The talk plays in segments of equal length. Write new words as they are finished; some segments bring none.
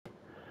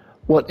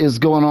What is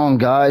going on,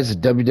 guys?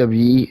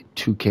 WWE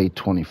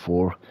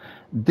 2K24.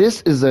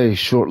 This is a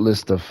short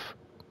list of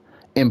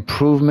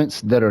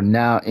improvements that are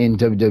now in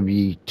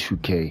WWE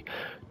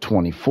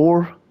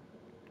 2K24.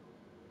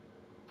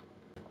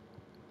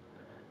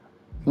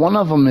 One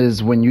of them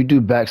is when you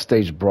do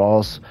backstage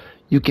brawls,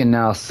 you can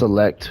now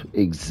select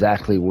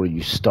exactly where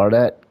you start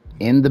at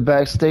in the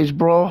backstage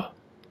brawl.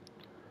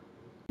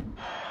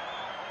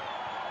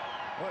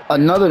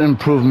 Another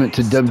improvement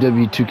to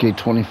WWE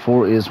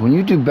 2K24 is when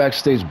you do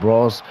backstage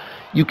brawls,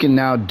 you can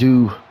now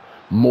do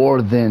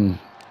more than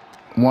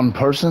one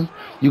person.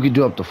 You can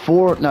do up to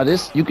 4. Now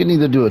you can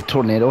either do a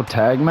tornado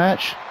tag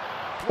match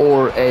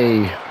or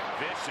a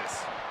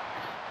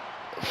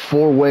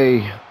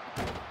four-way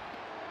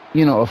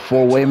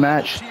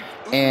match.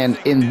 And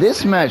in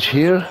this match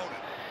here,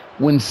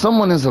 when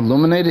someone is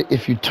illuminated,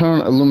 if you turn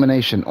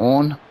illumination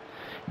on,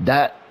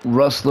 that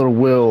wrestler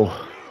will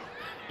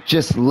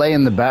just lay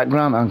in the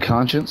background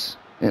unconscious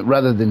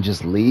rather than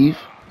just leave.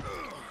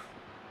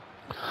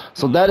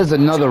 So that is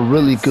another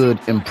really good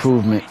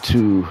improvement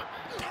to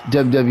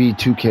WWE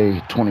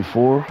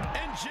 2K24.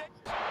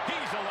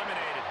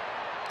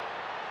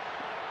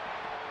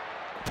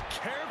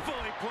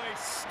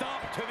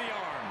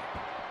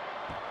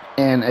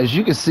 And as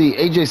you can see,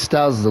 AJ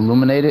Styles is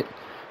illuminated,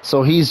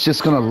 so he's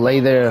just going to lay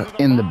there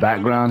in the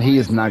background. He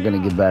is not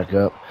going to get back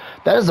up.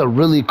 That is a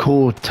really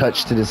cool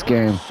touch to this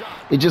game.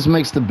 It just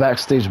makes the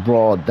backstage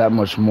brawl that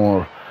much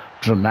more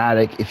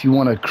dramatic. If you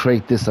want to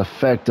create this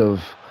effect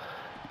of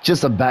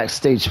just a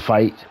backstage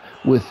fight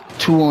with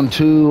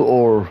 2-on-2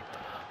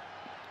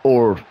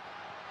 or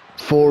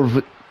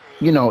 4,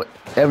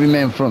 every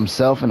man for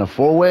himself in a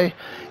 4-way.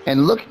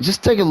 And look,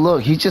 just take a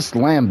look. He's just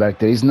laying back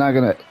there. He's not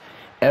going to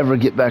ever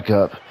get back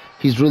up.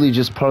 He's really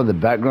just part of the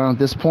background at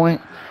this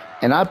point.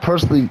 And I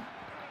personally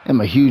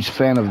am a huge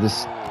fan of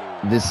this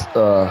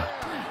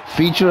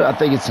feature. I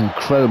think it's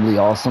incredibly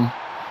awesome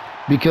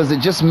because it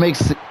just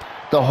makes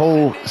the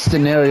whole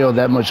scenario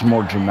that much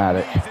more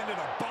dramatic.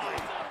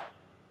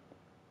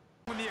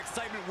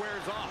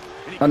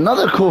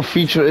 Another cool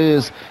feature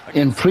is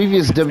in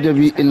previous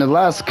WWE, in the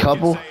last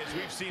couple,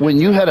 when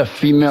you had a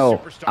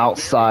female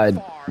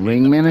outside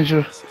ring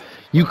manager,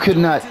 you could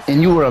not,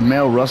 and you were a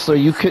male wrestler,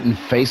 you couldn't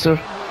face her.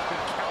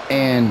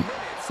 And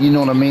you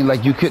know what I mean?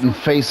 Like, you couldn't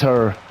face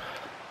her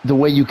the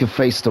way you could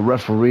face the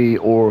referee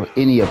or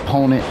any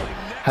opponent,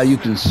 how you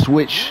can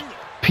switch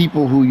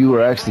people who you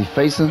were actually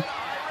facing.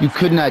 You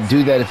could not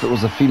do that if it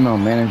was a female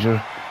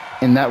manager,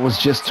 and that was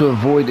just to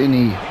avoid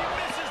any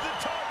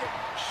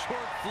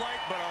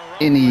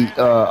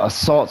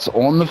assaults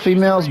on the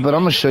females. But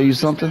I'm gonna show you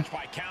something.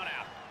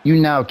 You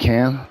now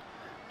can.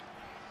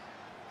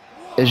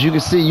 As you can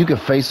see, you can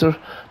face her,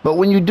 but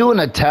when you do an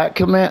attack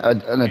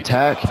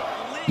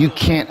you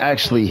can't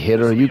actually hit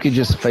her. You can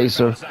just face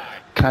her,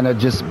 kind of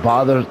just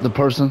bother the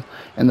person,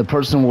 and the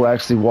person will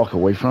actually walk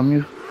away from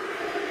you.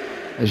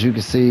 As you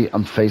can see,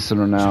 I'm facing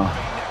her now.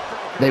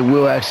 They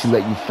will actually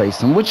let you face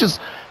them, which is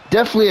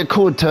definitely a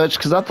cool touch,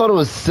 because I thought it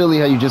was silly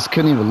how you just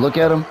couldn't even look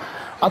at them.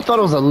 I thought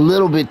it was a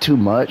little bit too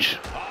much.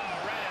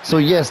 So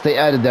yes, they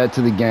added that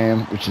to the game,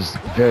 which is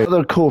very...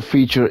 Another cool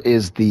feature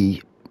is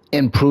the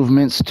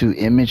improvements to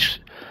image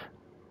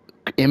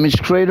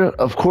creator.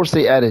 Of course,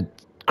 they added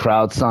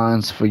crowd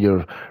signs for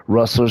your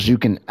wrestlers. You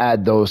can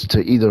add those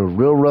to either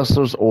real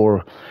wrestlers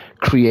or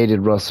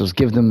created wrestlers.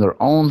 Give them their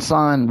own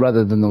sign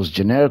rather than those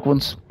generic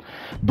ones.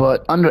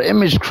 But under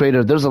image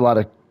creator, there's a lot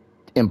of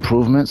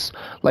improvements.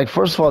 Like,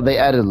 first of all, they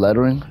added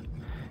lettering.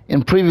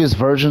 In previous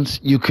versions,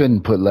 you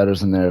couldn't put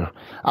letters in there.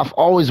 I've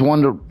always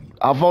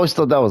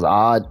thought that was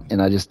odd,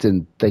 and I just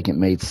didn't think it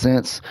made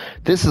sense.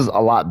 This is a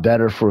lot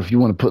better for if you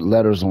want to put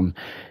letters on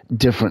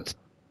different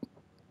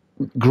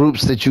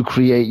groups that you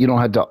create. You don't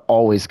have to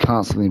always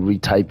constantly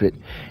retype it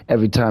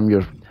every time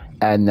you're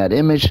adding that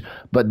image.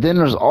 But then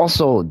there's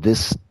also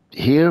this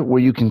here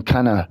where you can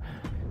kind of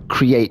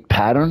create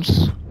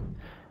patterns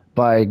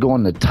by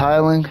going to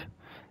tiling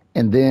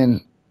and then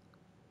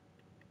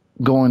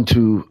going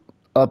to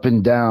up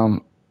and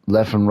down,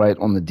 left and right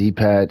on the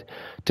D-pad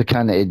to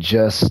kind of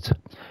adjust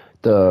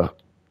the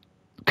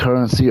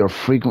currency or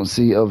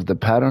frequency of the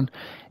pattern.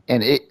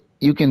 And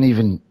you can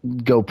even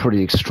go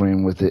pretty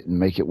extreme with it and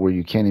make it where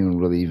you can't even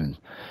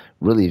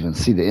really even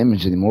see the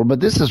image anymore. But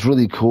this is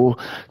really cool.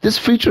 This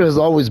feature has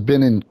always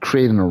been in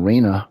Create an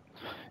Arena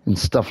and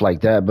stuff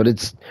like that,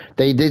 but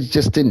they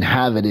just didn't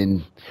have it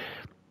in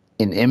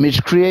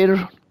Image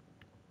Creator.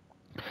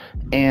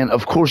 And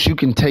of course, you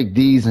can take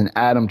these and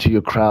add them to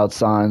your crowd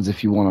signs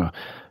if you want to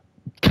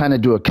kind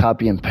of do a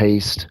copy and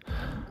paste.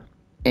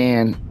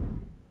 And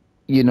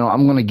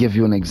I'm going to give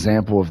you an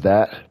example of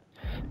that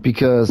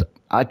because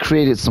I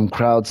created some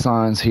crowd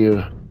signs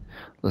here.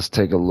 Let's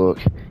take a look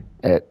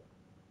at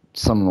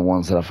some of the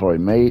ones that I've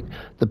already made.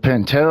 The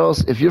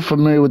Panteros, if you're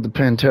familiar with the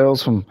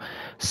Panteros from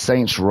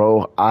Saints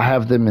Row, I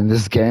have them in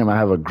this game. I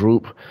have a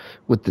group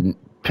with the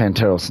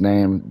Panteros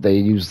name. They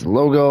use the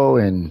logo,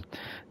 and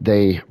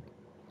they're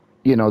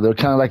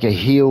kind of like a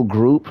heel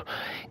group.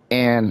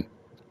 And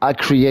I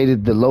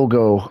created the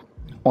logo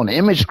on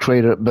Image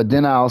Creator, but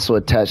then I also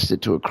attached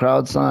it to a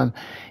crowd sign,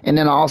 and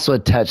then I also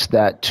attached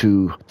that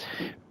to,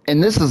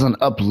 and this is an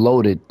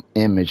uploaded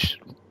image.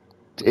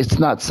 It's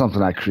not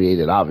something I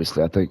created,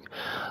 obviously. I think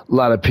a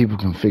lot of people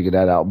can figure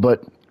that out,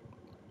 but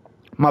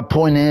my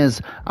point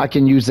is, I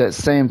can use that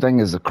same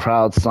thing as a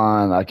crowd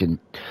sign. I can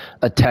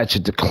attach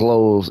it to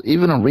clothes,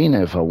 even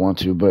arena if I want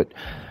to. But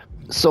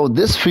so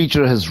this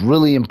feature has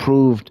really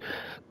improved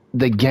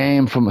the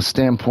game from a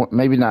standpoint,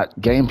 maybe not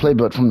gameplay,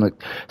 but from the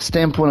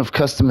standpoint of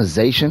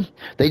customization.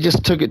 They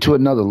just took it to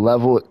another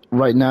level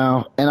right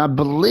now. And I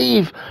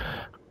believe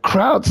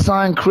crowd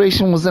sign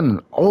creation was in an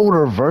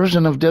older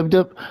version of a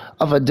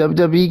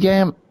WWE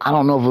game. I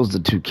don't know if it was the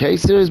 2K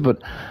series,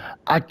 but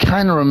I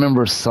kind of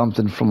remember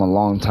something from a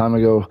long time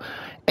ago.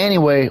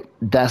 Anyway,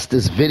 that's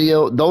this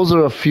video. Those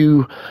are a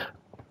few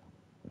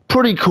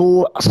pretty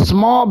cool,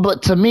 small,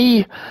 but to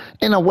me,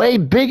 in a way,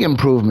 big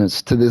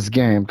improvements to this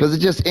game, because it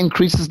just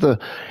increases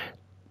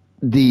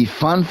the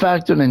fun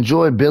factor and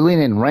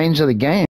enjoyability and range of the game.